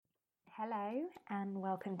Hello and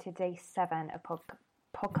welcome to day 7 of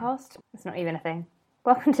podcast. It's not even a thing.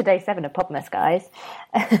 Welcome to day 7 of Podmas, guys.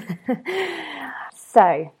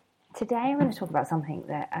 So today I'm going to talk about something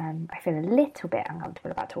that I feel a little bit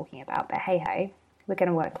uncomfortable about talking about, but hey ho, we're going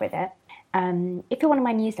to work with it. If you're one of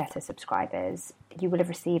my newsletter subscribers, you will have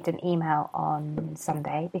received an email on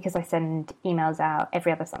Sunday because I send emails out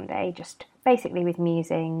every other Sunday, just basically with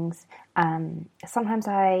musings. Sometimes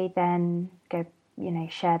I then go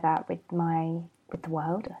share that with the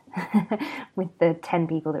world, with the 10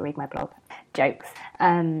 people that read my blog. Jokes.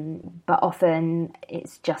 But often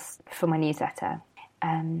it's just for my newsletter.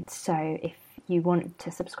 So if you want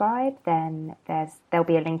to subscribe, then there'll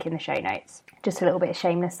be a link in the show notes. Just a little bit of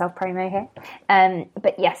shameless self-promo here.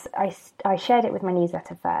 But yes, I shared it with my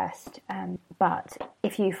newsletter first. But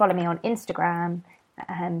if you follow me on Instagram,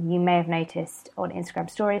 you may have noticed on Instagram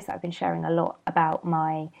stories that I've been sharing a lot about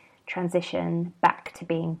my transition back to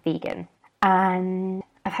being vegan, and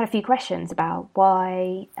I've had a few questions about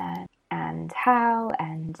why and how,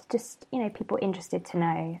 and just people interested to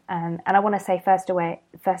know. And I want to say first away.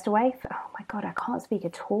 Oh my god, I can't speak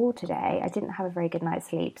at all today. I didn't have a very good night's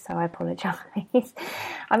sleep, so I apologise.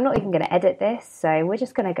 I'm not even going to edit this, so we're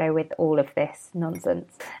just going to go with all of this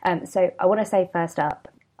nonsense. So I want to say first up,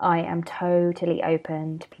 I am totally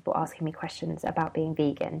open to people asking me questions about being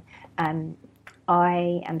vegan.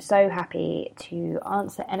 I am so happy to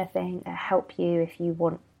answer anything, help you if you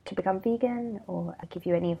want to become vegan, or give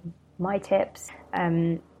you any of my tips.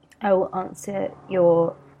 I will answer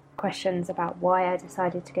your questions about why I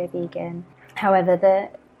decided to go vegan. However, the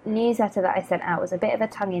newsletter that I sent out was a bit of a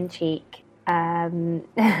tongue-in-cheek,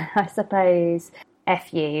 I suppose,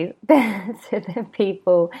 F you, to the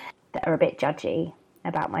people that are a bit judgy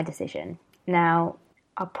about my decision. Now,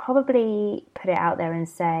 I'll probably put it out there and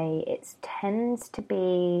say it tends to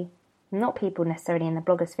be not people necessarily in the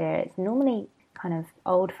blogosphere. It's normally kind of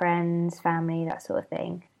old friends, family, that sort of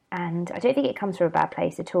thing. And I don't think it comes from a bad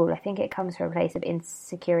place at all. I think it comes from a place of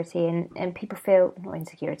insecurity, and people feel, not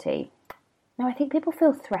insecurity. No, I think people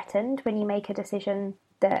feel threatened when you make a decision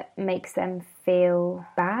that makes them feel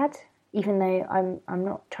bad, even though I'm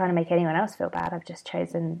not trying to make anyone else feel bad. I've just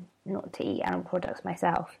chosen not to eat animal products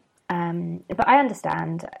myself. But I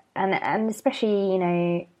understand, and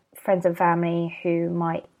especially, friends and family who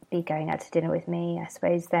might be going out to dinner with me, I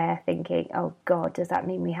suppose they're thinking, oh God, does that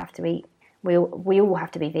mean we have to eat? We all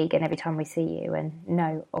have to be vegan every time we see you? And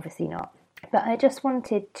no, obviously not. But I just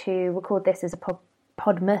wanted to record this as a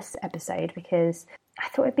Podmas episode because I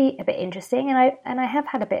thought it'd be a bit interesting, and I have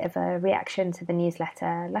had a bit of a reaction to the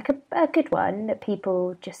newsletter, like a good one, that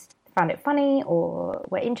people just found it funny or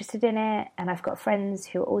were interested in it. And I've got friends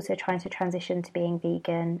who are also trying to transition to being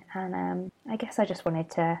vegan, and I guess I just wanted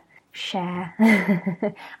to share.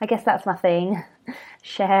 I guess that's my thing.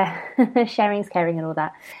 Sharing's caring and all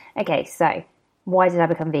that. Okay, so why did I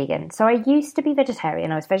become vegan? So I used to be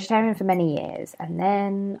vegetarian. I was vegetarian for many years, and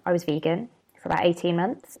then I was vegan for about 18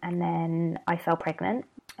 months, and then I fell pregnant.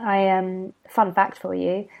 Fun fact for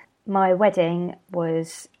you, my wedding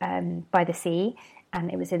was by the sea, and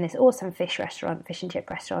it was in this awesome fish and chip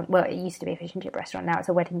restaurant. Well, it used to be a fish and chip restaurant. Now it's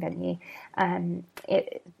a wedding venue.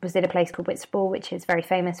 It was in a place called Whitstable, which is very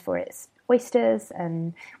famous for its oysters.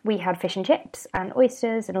 And we had fish and chips and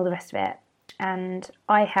oysters and all the rest of it. And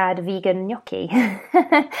I had vegan gnocchi.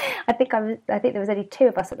 I think there was only 2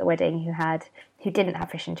 of us at the wedding who didn't have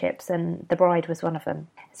fish and chips, and the bride was one of them.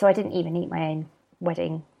 So I didn't even eat my own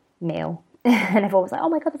wedding meal. And everyone was like, oh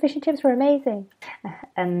my god, the fish and chips were amazing.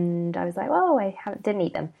 And I was like, well, didn't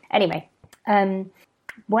eat them. Anyway, when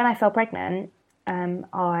I fell pregnant, and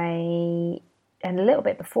a little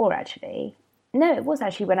bit before actually, no, it was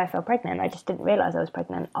actually when I fell pregnant, I just didn't realise I was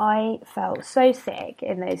pregnant. I felt so sick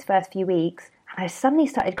in those first few weeks, and I suddenly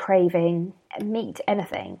started craving meat,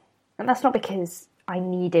 anything. And that's not because I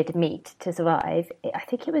needed meat to survive. I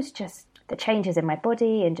think it was just the changes in my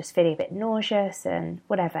body and just feeling a bit nauseous and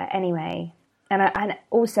whatever. Anyway, and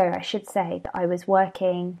also I should say that I was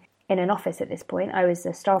working in an office at this point. I was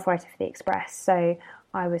a staff writer for the Express, so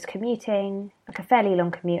I was commuting, like a fairly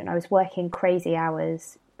long commute, and I was working crazy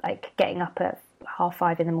hours, like getting up at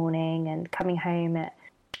 5:30 in the morning and coming home at...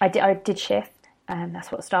 I did shift, and that's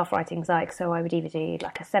what staff writing's like, so I would either do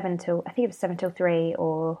like a 7 till 3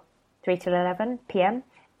 or 3 till 11 p.m,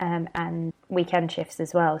 and weekend shifts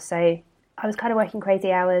as well. So I was kind of working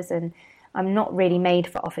crazy hours, and I'm not really made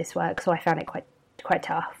for office work, so I found it quite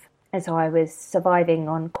tough. And so I was surviving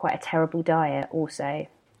on quite a terrible diet also.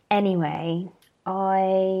 Anyway,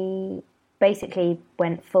 I basically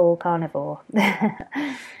went full carnivore.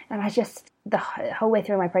 And I just, the whole way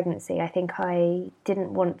through my pregnancy, I think I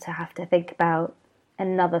didn't want to have to think about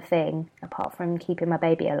another thing apart from keeping my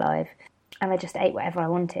baby alive. And I just ate whatever I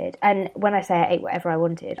wanted. And when I say I ate whatever I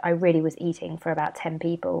wanted, I really was eating for about 10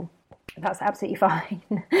 people. That's absolutely fine.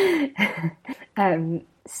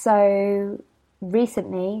 So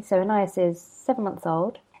recently, so Anais is 7 months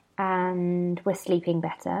old and we're sleeping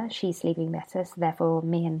better. She's sleeping better. So therefore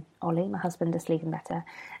me and Ollie, my husband, are sleeping better.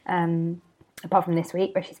 Apart from this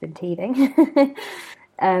week where she's been teething.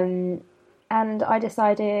 And I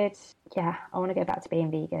decided, I want to go back to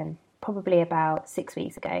being vegan probably about 6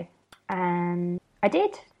 weeks ago. And I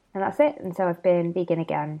did, and that's it. And so I've been vegan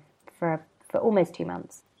again for almost 2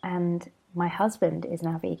 months. And my husband is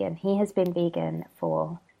now vegan. He has been vegan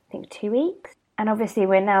for, I think, 2 weeks. And obviously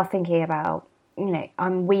we're now thinking about,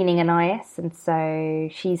 I'm weaning Anais, and so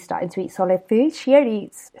she's starting to eat solid foods. She only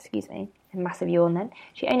eats, a massive yawn then.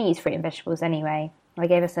 She only eats fruit and vegetables anyway. I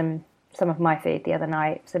gave her some of my food the other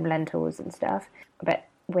night, some lentils and stuff. But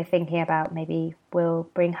we're thinking about maybe we'll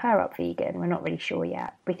bring her up vegan. We're not really sure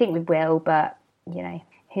yet. We think we will, but,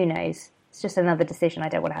 who knows? It's just another decision I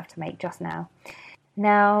don't want to have to make just now.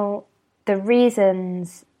 Now, the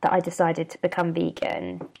reasons that I decided to become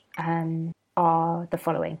vegan are the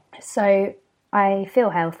following. So I feel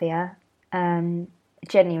healthier.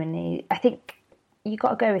 Genuinely, I think you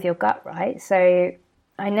got to go with your gut, right? So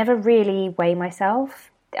I never really weigh myself.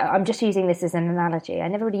 I'm just using this as an analogy. I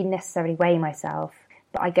never really necessarily weigh myself,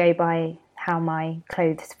 but I go by how my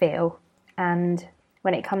clothes feel. And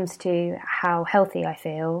when it comes to how healthy I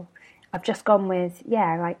feel, I've just gone with,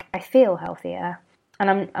 I feel healthier.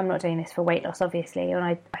 And I'm not doing this for weight loss, obviously. And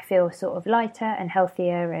I feel sort of lighter and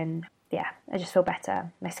healthier, and I just feel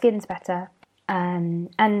better. My skin's better.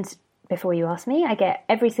 And before you ask me, I get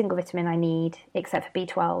every single vitamin I need except for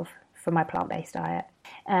B12 from my plant-based diet.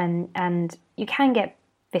 And you can get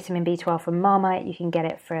vitamin B12 from Marmite. You can get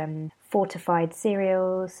it from fortified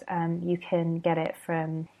cereals. You can get it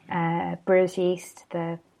from brewer's yeast,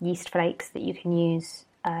 the yeast flakes that you can use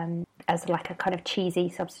as like a kind of cheesy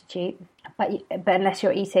substitute. But unless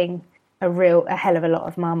you're eating a hell of a lot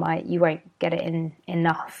of Marmite, you won't get it in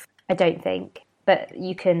enough, I don't think. But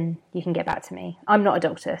you can get back to me. I'm not a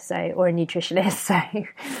doctor, or a nutritionist, so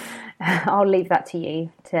I'll leave that to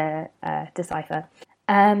you to decipher.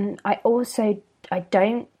 I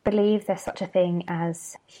don't believe there's such a thing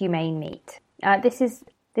as humane meat. This is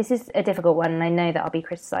a difficult one, and I know that I'll be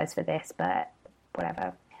criticised for this, but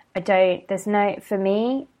whatever. For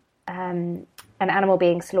me, an animal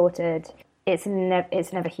being slaughtered, it's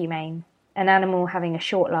never humane. An animal having a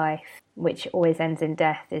short life, which always ends in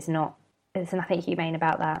death, there's nothing humane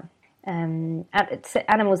about that.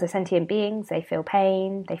 Animals are sentient beings. They feel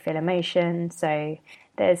pain, they feel emotion. So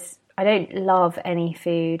I don't love any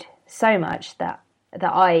food so much that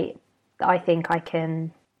I think I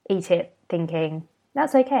can eat it thinking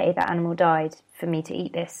that's okay, that animal died for me to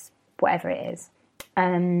eat this, whatever it is.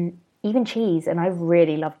 Even cheese, and I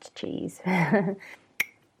really loved cheese. A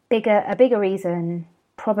bigger reason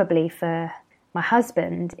probably for my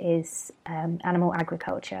husband is animal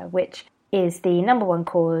agriculture, which is the number one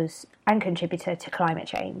cause and contributor to climate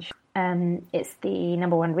change. It's the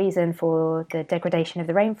number one reason for the degradation of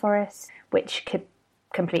the rainforests, which could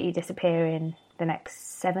completely disappear in the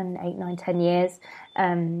next 7, 8, 9, 10 years.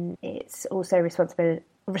 It's also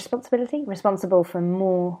responsible for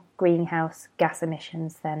more greenhouse gas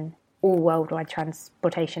emissions than all worldwide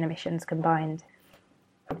transportation emissions combined.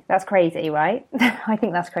 That's crazy, right? I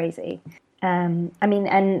think that's crazy. And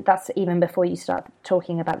that's even before you start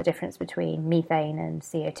talking about the difference between methane and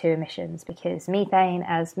CO2 emissions, because methane,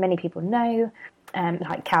 as many people know,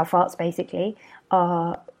 like cow farts basically,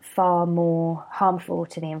 are far more harmful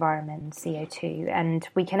to the environment than CO2, and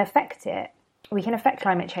we can affect it. We can affect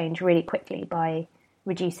climate change really quickly by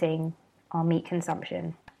reducing our meat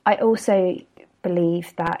consumption. I also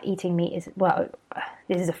believe that eating meat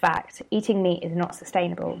this is a fact, eating meat is not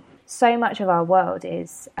sustainable. So much of our world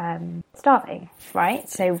is starving, right?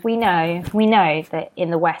 So we know that in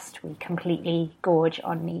the West we completely gorge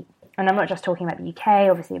on meat. And I'm not just talking about the UK,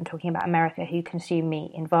 obviously I'm talking about America, who consume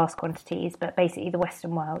meat in vast quantities, but basically the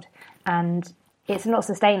Western world. And it's not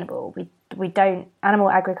sustainable. We don't, animal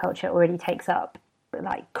agriculture already takes up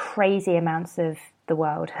like crazy amounts of the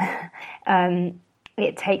world.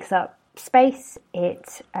 It takes up space,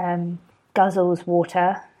 it guzzles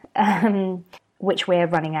water, which we're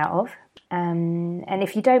running out of. And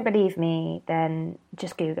if you don't believe me, then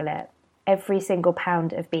just Google it. Every single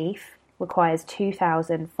pound of beef requires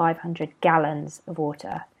 2,500 gallons of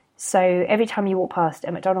water. So every time you walk past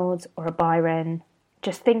a McDonald's or a Byron,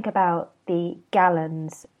 just think about the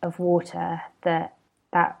gallons of water that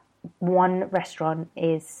one restaurant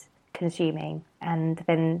is consuming, and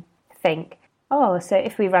then think, oh, so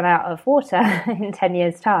if we run out of water in 10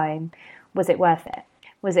 years' time, was it worth it?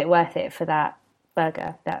 Was it worth it for that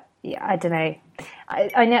burger? That, yeah, I don't know.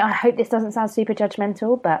 I know, I hope this doesn't sound super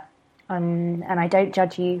judgmental, but, and I don't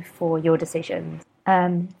judge you for your decisions.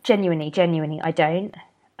 Genuinely, I don't.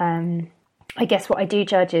 I guess what I do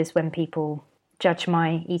judge is when people judge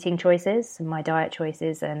my eating choices and my diet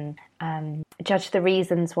choices, and judge the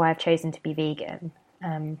reasons why I've chosen to be vegan.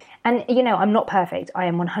 And, you know, I'm not perfect. I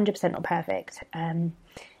am 100% not perfect.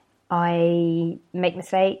 I make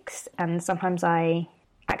mistakes, and sometimes I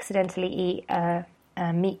accidentally eat an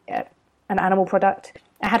animal product.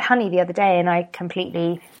 I had honey the other day, and I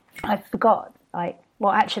forgot,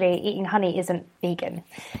 actually, eating honey isn't vegan,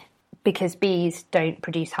 because bees don't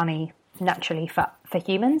produce honey naturally for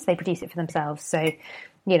humans. They produce it for themselves. So,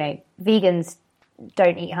 you know, vegans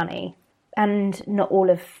don't eat honey. And not all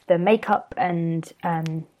of the makeup and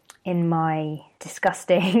in my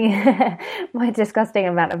disgusting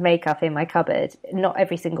amount of makeup in my cupboard, not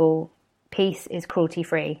every single piece is cruelty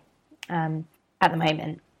free at the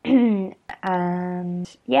moment. And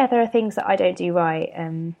yeah, there are things that I don't do right.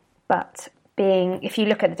 But if you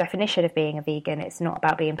look at the definition of being a vegan, it's not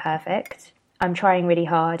about being perfect. I'm trying really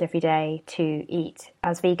hard every day to eat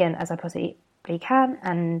as vegan as I possibly can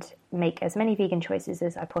and make as many vegan choices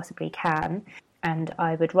as I possibly can. And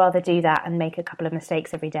I would rather do that and make a couple of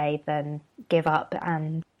mistakes every day than give up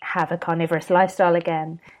and have a carnivorous lifestyle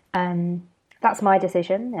again. That's my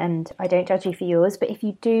decision, and I don't judge you for yours. But if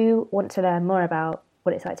you do want to learn more about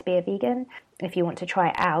what it's like to be a vegan, if you want to try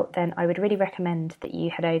it out, then I would really recommend that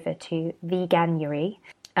you head over to Veganuary,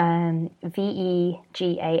 Veganuary,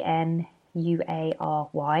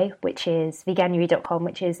 which is veganuary.com,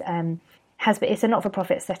 which is it's a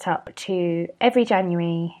not-for-profit set up to every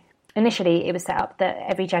January. Initially, it was set up that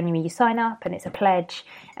every January you sign up and it's a pledge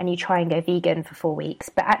and you try and go vegan for 4 weeks.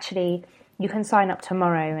 But actually, you can sign up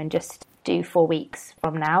tomorrow and just do 4 weeks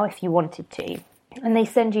from now if you wanted to. And they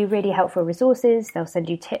send you really helpful resources. They'll send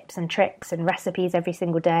you tips and tricks and recipes every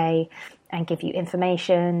single day and give you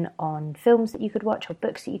information on films that you could watch or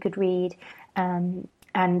books that you could read.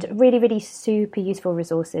 And really, really super useful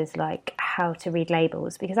resources like how to read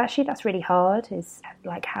labels, because actually that's really hard, is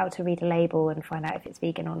like how to read a label and find out if it's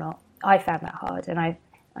vegan or not. I found that hard, and I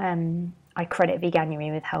credit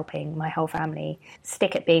Veganuary with helping my whole family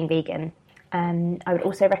stick at being vegan. I would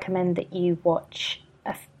also recommend that you watch,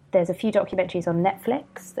 there's a few documentaries on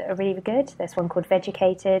Netflix that are really good. There's one called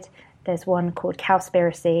Vegucated, there's one called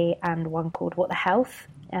Cowspiracy, and one called What the Health.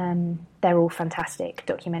 They're all fantastic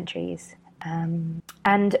documentaries.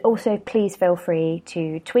 And also, please feel free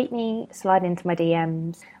to tweet me, slide into my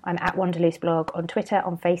DMs. I'm at Wanderloose Blog on Twitter,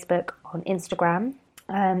 on Facebook, on Instagram.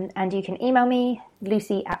 And you can email me,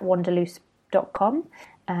 lucy@wanderloose.com.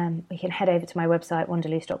 You can head over to my website,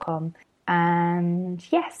 wanderloose.com.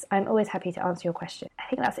 And yes, I'm always happy to answer your questions. I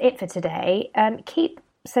think that's it for today. Keep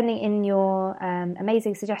sending in your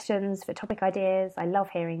amazing suggestions for topic ideas. I love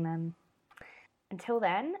hearing them. Until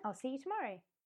then, I'll see you tomorrow.